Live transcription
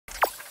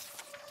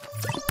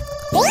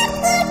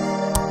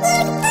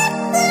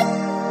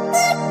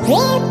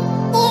Hey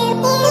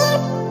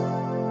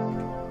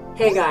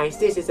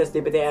guys, this is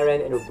Stupid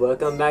Aaron and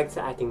welcome back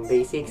sa ating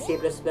basic C++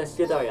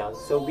 tutorial.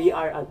 So we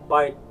are at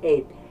part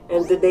 8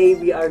 and today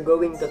we are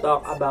going to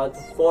talk about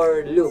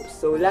for loops.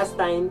 So last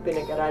time,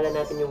 pinag-aralan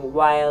natin yung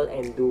while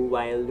and do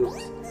while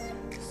loops.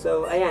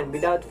 So ayan,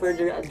 without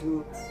further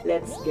ado,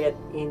 let's get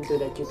into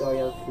the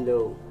tutorial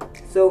flow.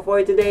 So for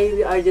today,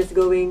 we are just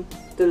going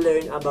to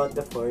learn about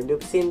the for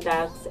loop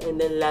syntax, and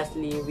then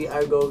lastly, we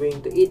are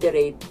going to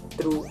iterate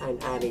through an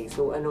array.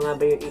 So ano nga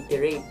ba yung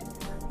iterate?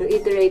 Yung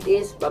iterate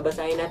is,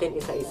 babasahin natin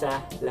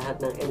isa-isa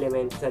lahat ng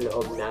elements sa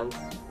loob ng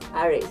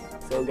array.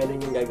 So, ganun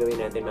yung gagawin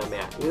natin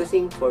mamaya.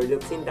 Using for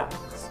loop syntax,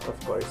 of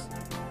course.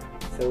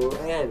 So,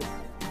 ayan.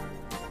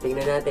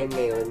 Tingnan natin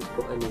ngayon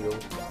kung ano yung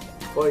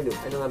for loop.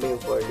 Ano nga ba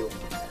yung for loop?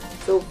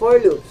 So, for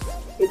loops,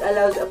 it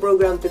allows a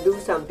program to do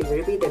something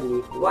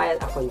repeatedly while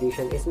a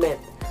condition is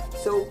met.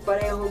 So,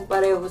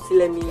 pareho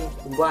sila ni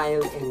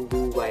while and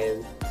do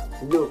while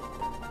loop.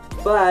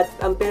 But,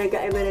 ang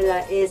pinagkaiba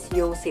nila is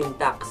yung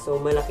syntax. So,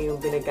 malaki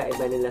yung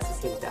pinagkaiba nila sa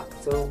syntax.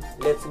 So,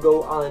 let's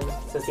go on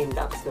sa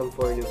syntax ng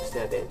for loops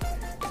natin.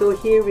 So,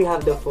 here we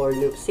have the for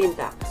loop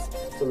syntax.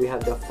 So, we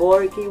have the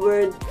for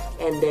keyword,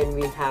 and then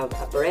we have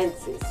a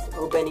parenthesis,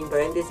 opening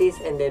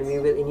parenthesis, and then we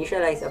will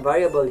initialize a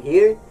variable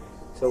here.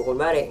 So,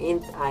 kunwari,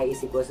 int I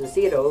is equals to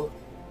 0,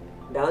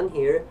 down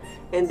here,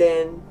 and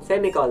then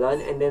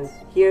semicolon, and then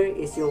here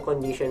is yung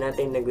condition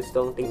natin na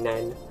gustong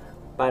tingnan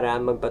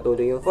para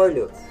magpatuloy yung for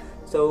loop.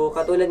 So,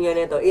 katulad nga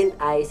nito, int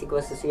I is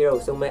equals to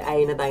 0. So, may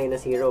I na tayo na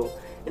 0.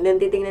 And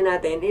then, titingnan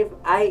natin if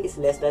I is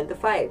less than to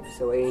 5.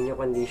 So, ayun yung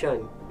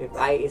condition. If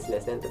I is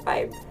less than to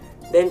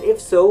 5. Then,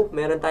 if so,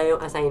 meron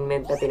tayong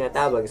assignment na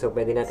tinatawag. So,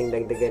 pwede nating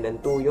dagdagan ng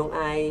 2 yung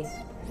I,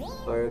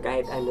 or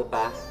kahit ano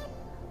pa.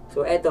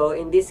 So, eto,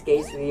 in this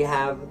case, we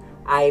have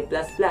I++.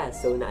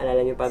 So,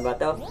 naalala nyo pa ba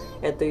ito?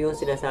 Ito yung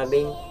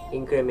sinasabing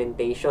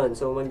incrementation.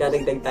 So,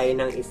 magdadagdag tayo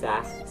ng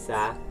isa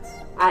sa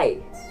I.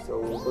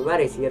 So,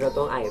 kunwari, 0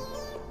 tong I.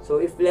 So,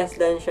 if less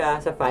than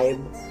siya sa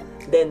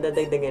 5, then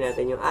dadagdagan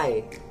natin yung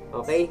I.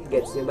 Okay?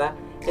 Gets nyo ba?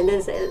 And then,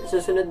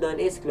 susunod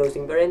doon is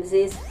closing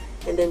parenthesis,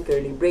 and then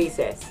curly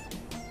braces.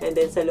 And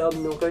then, sa loob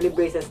ng curly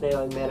braces na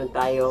yun, meron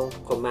tayong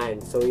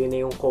command. So, yun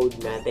na yung code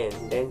natin.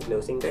 Then,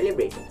 closing curly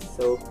braces.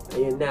 So,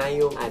 ayun na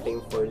yung ating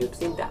for loop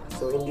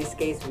syntax. So, in this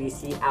case, we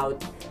see out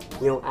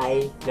yung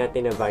I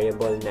natin na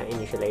variable na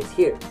initialize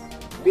here.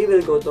 We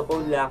will go to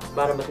code blocks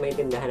para mas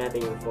maintindihan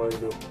natin yung for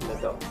loop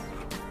na to.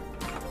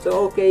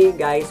 So, okay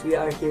guys, we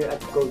are here at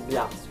code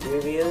blocks.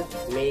 We will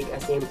make a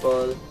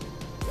simple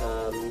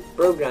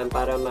program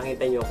para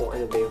makita nyo kung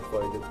ano ba yung for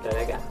loop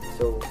talaga.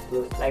 So,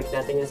 type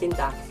natin yung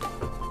syntax.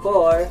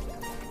 For,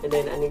 and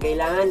then ano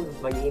kailangan?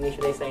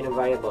 Mag-initialize tayo ng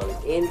variable.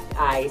 Int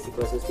I is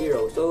equals to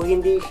 0. So,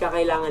 hindi siya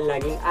kailangan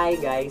laging I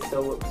guys.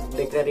 So,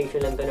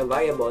 declaration lang to ng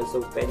variable.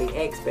 So, pwedeng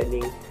X,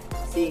 pwedeng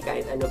C,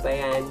 kahit ano pa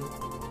yan.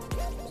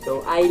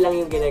 So, I lang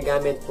yung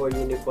ginagamit for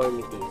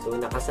uniformity. So,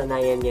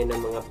 nakasanayan yan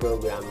ng mga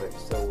programmers.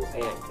 So,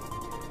 ayan.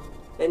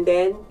 And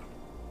then,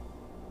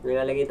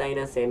 nilalagay tayo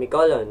ng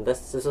semicolon.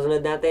 Tapos,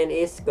 susunod natin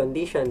is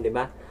condition, di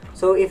ba?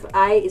 So, if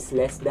I is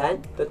less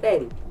than to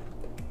 10.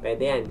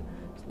 Pwede yan.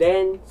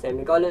 Then,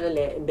 semicolon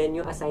ulit. And then,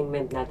 yung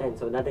assignment natin.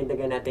 So,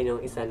 dadagdagan natin yung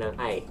isa ng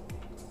I.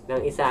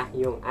 Ng isa,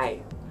 yung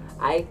I.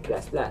 I++.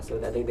 So,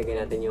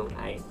 dadagdagan natin yung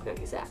I ng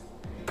isa.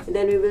 And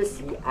then, we will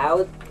see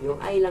out yung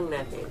I lang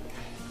natin.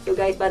 So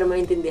guys, para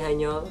maintindihan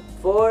nyo,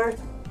 for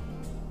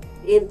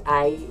int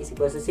I is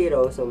equals to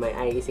 0, so may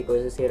I is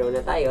equals to 0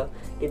 na tayo,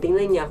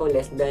 titingnan niya kung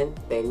less than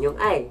 10 yung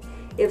I.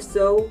 If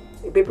so,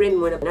 ipiprint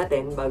muna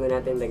natin bago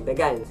natin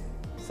dagdagan.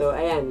 So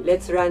ayan,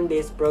 let's run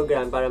this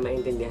program para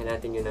maintindihan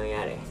natin yung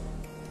nangyari.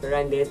 So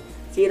run this,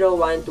 0,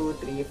 1,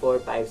 2, 3,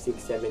 4, 5, 6,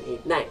 7,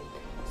 8, 9.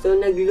 So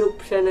nag-loop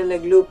siya na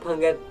nag-loop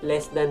hanggat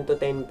less than to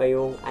 10 pa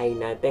yung I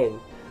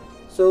natin.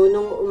 So,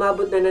 nung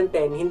umabot na ng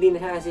 10, hindi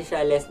na kasi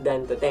siya less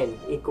than to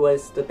 10.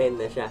 Equals to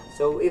 10 na siya.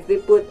 So, if we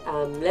put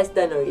less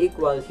than or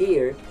equal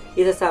here,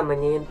 isasama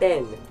niya yung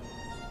 10.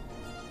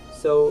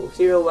 So,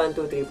 0, 1,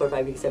 2, 3, 4,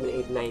 5, 6, 7,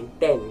 8, 9,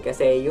 10.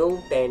 Kasi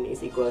yung 10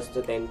 is equals to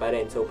 10 pa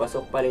rin. So,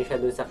 pasok pa rin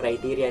siya dun sa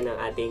criteria ng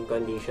ating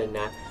condition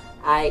na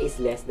I is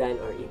less than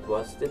or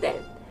equals to 10.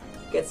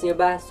 Gets nyo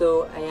ba?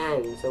 So,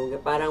 ayan. So,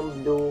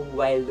 parang do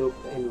while loop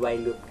and while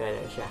loop ka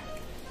na siya.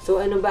 So,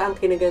 ano ba ang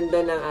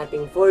kinaganda ng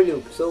ating for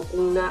loop? So,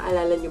 kung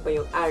naalala nyo pa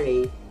yung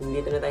array,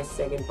 dito na tayo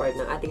sa second part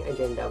ng ating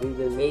agenda, we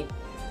will make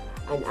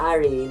an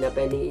array na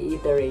pwedeng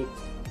i-iterate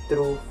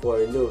through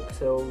for loop.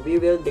 So, we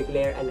will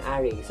declare an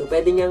array. So,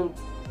 pwede niyang,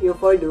 yung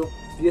for loop,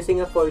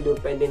 using a for loop,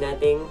 pwede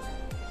nating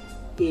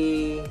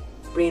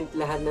i-print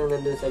lahat ng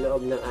nandun sa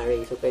loob ng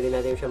array. So, pwede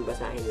natin siyang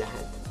basahin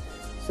lahat.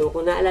 So,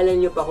 kung naalala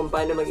nyo pa kung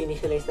paano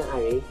mag-initialize ng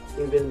array,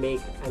 we will make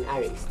an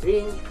array.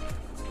 String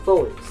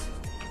phones.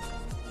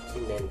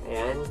 And then,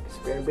 ayan,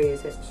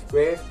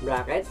 square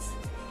brackets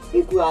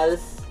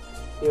equals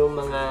yung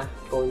mga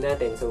phone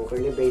natin. So,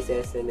 curly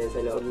braces, and then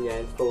sa loob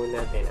niyan, phone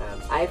natin,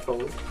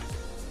 iPhone,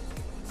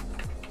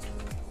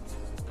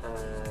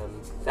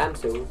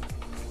 Samsung,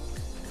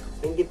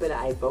 hindi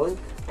pala iPhone,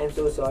 I'm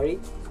so sorry,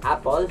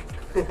 Apple,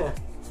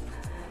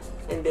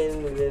 And then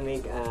we will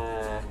make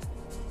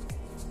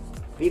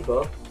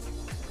Vivo,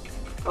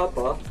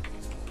 Oppo,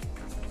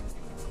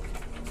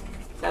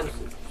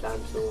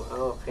 Samsung.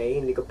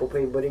 Okay, hindi ko po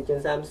favorite yung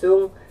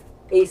Samsung.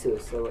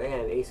 Asus. So,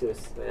 ayan,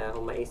 Asus. Wala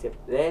akong maisip.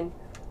 Then,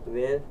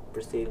 we'll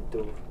proceed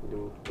to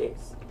do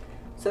this.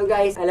 So,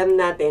 guys, alam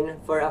natin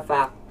for a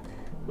fact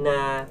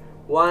na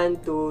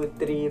 1, 2,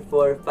 3,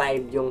 4,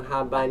 5 yung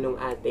haba ng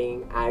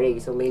ating array.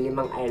 So, may 5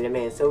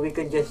 elements. So, we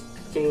could just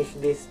change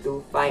this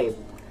to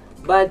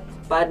 5. But,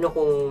 paano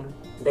kung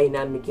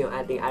dynamic yung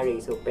ating array?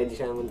 So, pwede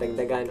siyang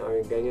dagdagan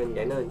or ganyan.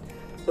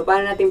 So,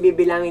 paano natin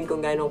bibilangin kung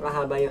gano'ng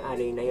kahaba yung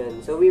array na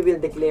yun? So, we will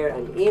declare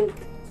an int.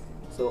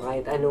 So,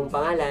 kahit anong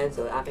pangalan.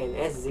 So, akin,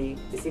 SZ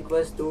is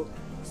equals to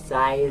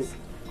size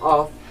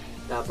of,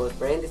 tapos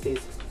parenthesis,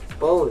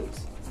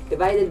 phones.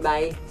 Divided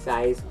by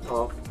size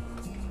of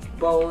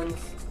phones,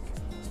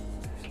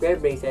 square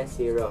braces,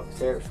 0.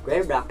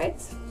 Square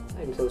brackets,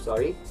 I'm so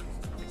sorry,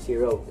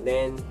 0.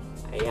 Then,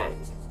 ayan.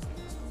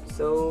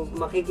 So,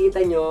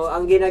 makikita nyo,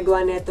 ang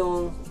ginagawa na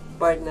itong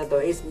part na to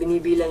is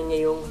binibilang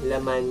niya yung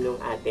laman ng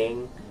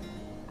ating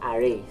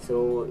array.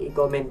 So,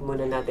 i-comment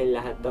muna natin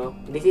lahat to.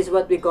 This is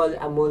what we call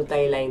a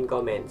multi-line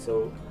comment.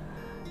 So,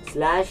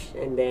 slash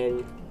and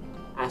then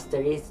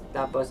asterisk,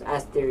 tapos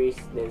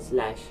asterisk, then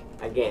slash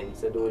again.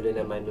 So, dulo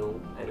naman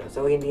nung ano.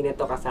 So, hindi na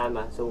to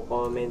kasama. So,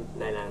 comment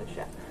na lang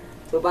siya.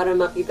 So, para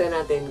makita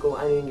natin kung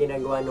ano yung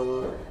ginagawa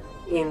nung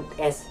int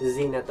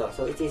SZ na to.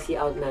 So, i-see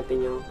out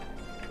natin yung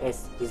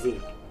SZ.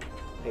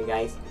 Okay,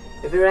 guys.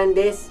 If you run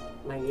this,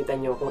 makikita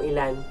nyo kung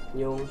ilan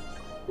yung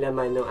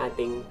laman ng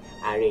ating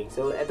array.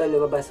 So, ito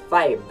lumabas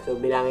 5. So,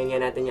 bilangin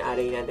nga natin yung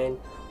array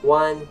natin.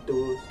 1,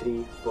 2,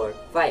 3, 4,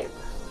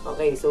 5.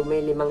 Okay, so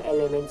may 5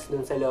 elements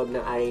dun sa loob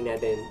ng array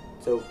natin.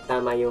 So,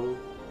 tama yung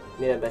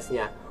nilabas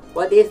niya.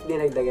 What if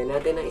dinagdagan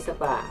natin ng isa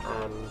pa?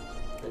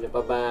 Ano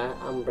pa ba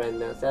ang brand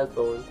ng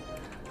cellphone?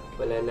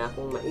 Wala na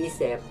akong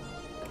maisip.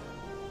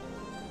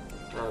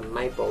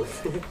 My phone.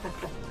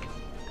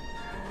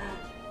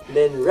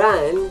 Then,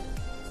 run.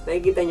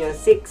 Nakikita nyo,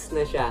 6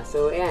 na siya.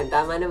 So, ayan,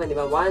 tama naman, di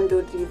ba? 1,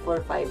 2, 3,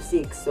 4, 5,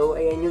 6. So,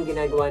 ayan yung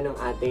ginagawa ng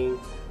ating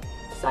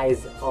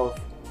size of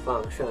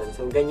function.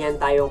 So,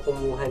 ganyan tayo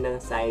kumuha ng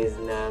size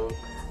ng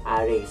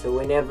array. So,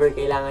 whenever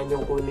kailangan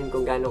yung kunin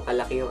kung gaano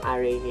kalaki yung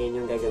array,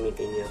 yan yung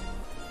gagamitin nyo.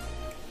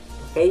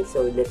 Okay,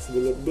 so let's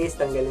delete this.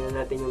 Tanggalin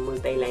na natin yung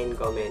multi-line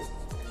comment.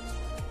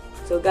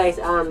 So, guys,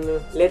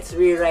 let's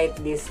rewrite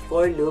this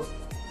for loop.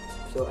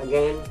 So,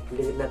 again,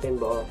 delete natin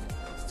buo.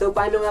 So,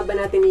 paano nga ba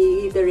natin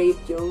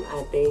i-iterate yung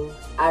ating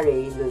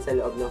array dun sa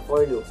loob ng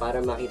for loop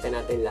para makita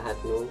natin lahat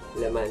ng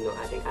laman ng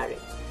ating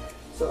array?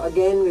 So,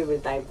 again, we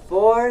will type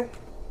for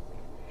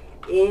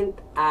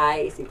int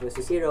I is equals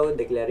to 0,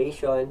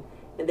 declaration,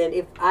 and then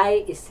if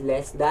I is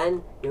less than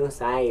yung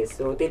size.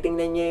 So,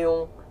 titingnan niya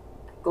yung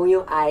kung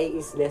yung I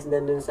is less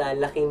than dun sa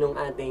laki ng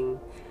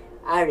ating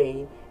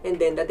array, and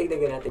then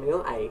tatigdagan natin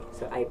yung I,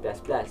 so I++.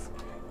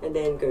 And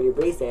then, curly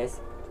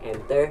braces,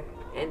 enter,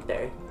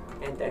 enter,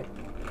 enter.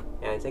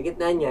 Yan, sa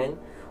gitna niyan,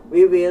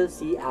 we will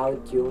see out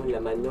yung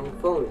laman ng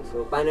phone.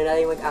 So, paano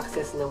natin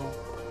mag-access ng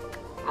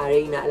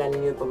array? Naalala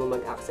niyo pa ba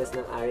mag-access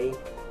ng array?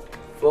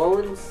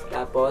 Phones,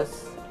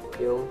 tapos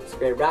yung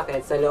square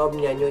bracket, sa loob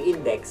niyan yung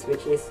index,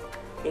 which is,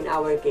 in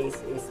our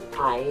case, is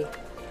I,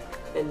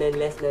 and then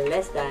less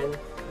than,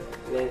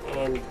 then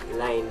end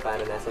line,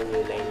 para nasa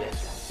new line lang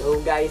siya. So,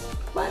 guys,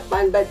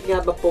 paano ba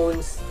nga ba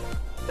phones,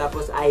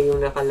 tapos I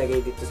yung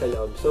nakalagay dito sa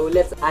loob? So,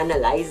 let's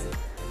analyze.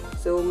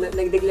 So,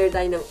 nag-declare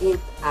tayo ng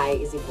int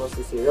I is equals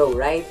to 0,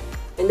 right?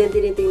 And then,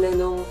 tinitingnan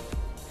nung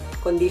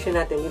condition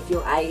natin if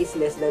yung I is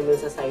less than dun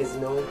sa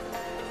size ng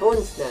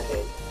phones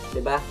natin.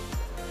 Diba?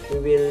 We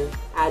will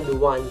add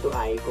 1 to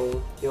I kung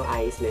yung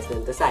I is less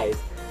than the size.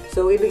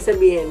 So, ibig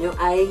sabihin, yung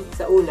I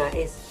sa una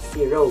is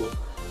 0.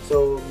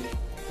 So,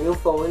 yung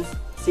phones,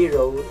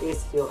 0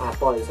 is yung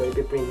Apple. So,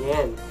 ipiprint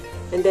niya yan.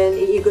 And then,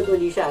 iikot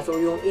uli siya. So,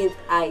 yung int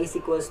I is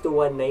equals to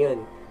 1 na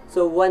yun.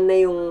 So, 1 na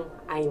yung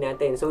I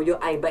natin. So, yung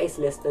I ba is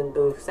less than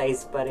 2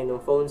 size pa rin ng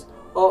phones?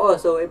 Oo.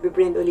 So,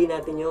 ipiprint uli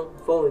natin yung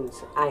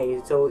phones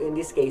I. So, in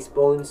this case,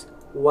 phones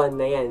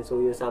 1 na yan. So,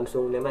 yung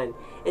Samsung naman.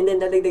 And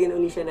then, dadagdagan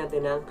uli siya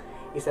natin ng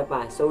isa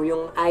pa. So,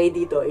 yung I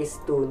dito is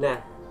 2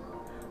 na.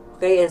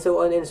 Okay, and so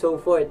on and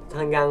so forth.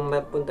 Hanggang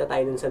mapunta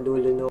tayo dun sa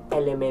dulo ng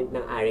element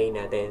ng array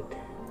natin.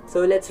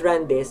 So, let's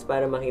run this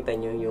para makita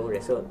nyo yung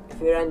result. If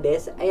we run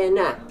this,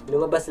 ayan na.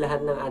 Lumabas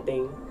lahat ng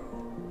ating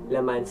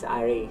laman sa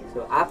array.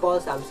 So,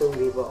 Apple, Samsung,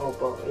 Vivo,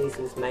 Oppo,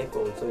 Asus, my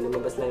phone. So,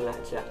 lumabas lang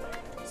lahat siya.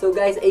 So,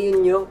 guys,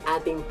 ayun yung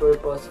ating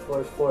purpose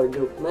for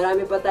loop.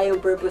 Marami pa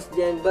tayong purpose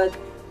dyan, but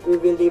we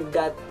will leave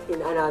that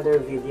in another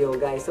video,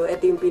 guys. So,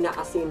 ito yung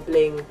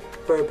pinakasimpleng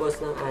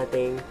purpose ng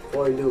ating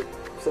for loop.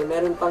 So,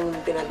 meron pang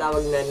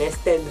tinatawag na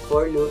nested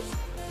for loops,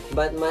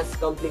 but mas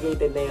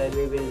complicated na yun.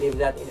 We will leave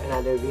that in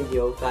another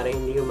video para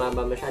hindi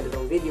humaba masyado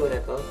tong video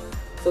na to.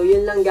 So,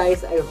 yun lang,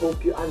 guys. I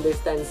hope you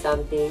understand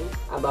something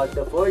about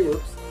the for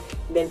loops.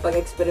 Then,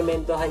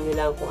 pag-eksperimentohan nyo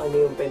lang kung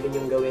ano yung pwede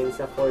nyong gawin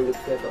sa for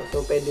loops na to.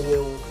 So, pwede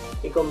nyong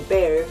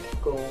i-compare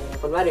kung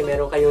kunwari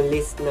meron kayong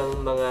list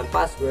ng mga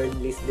password,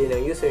 list din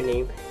ng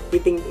username,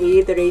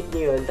 i-iterate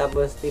nyo yun,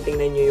 tapos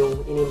titingnan nyo yung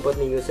in-input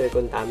ni user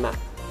kung tama,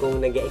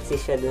 kung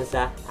nag-exist siya dun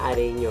sa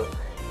array nyo.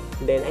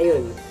 Then,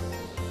 ayun,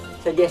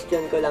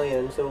 suggestion ko lang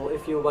yun. So,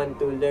 if you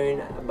want to learn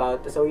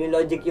about, so yung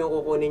logic yung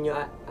kukunin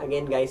nyo,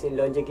 again guys, yung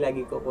logic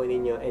lagi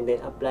kukunin nyo, and then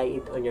apply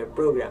it on your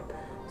program.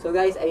 So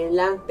guys, ayun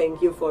lang.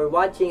 Thank you for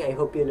watching. I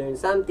hope you learned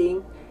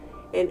something.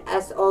 And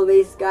as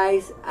always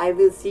guys, I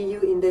will see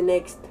you in the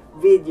next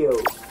video.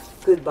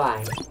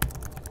 Goodbye.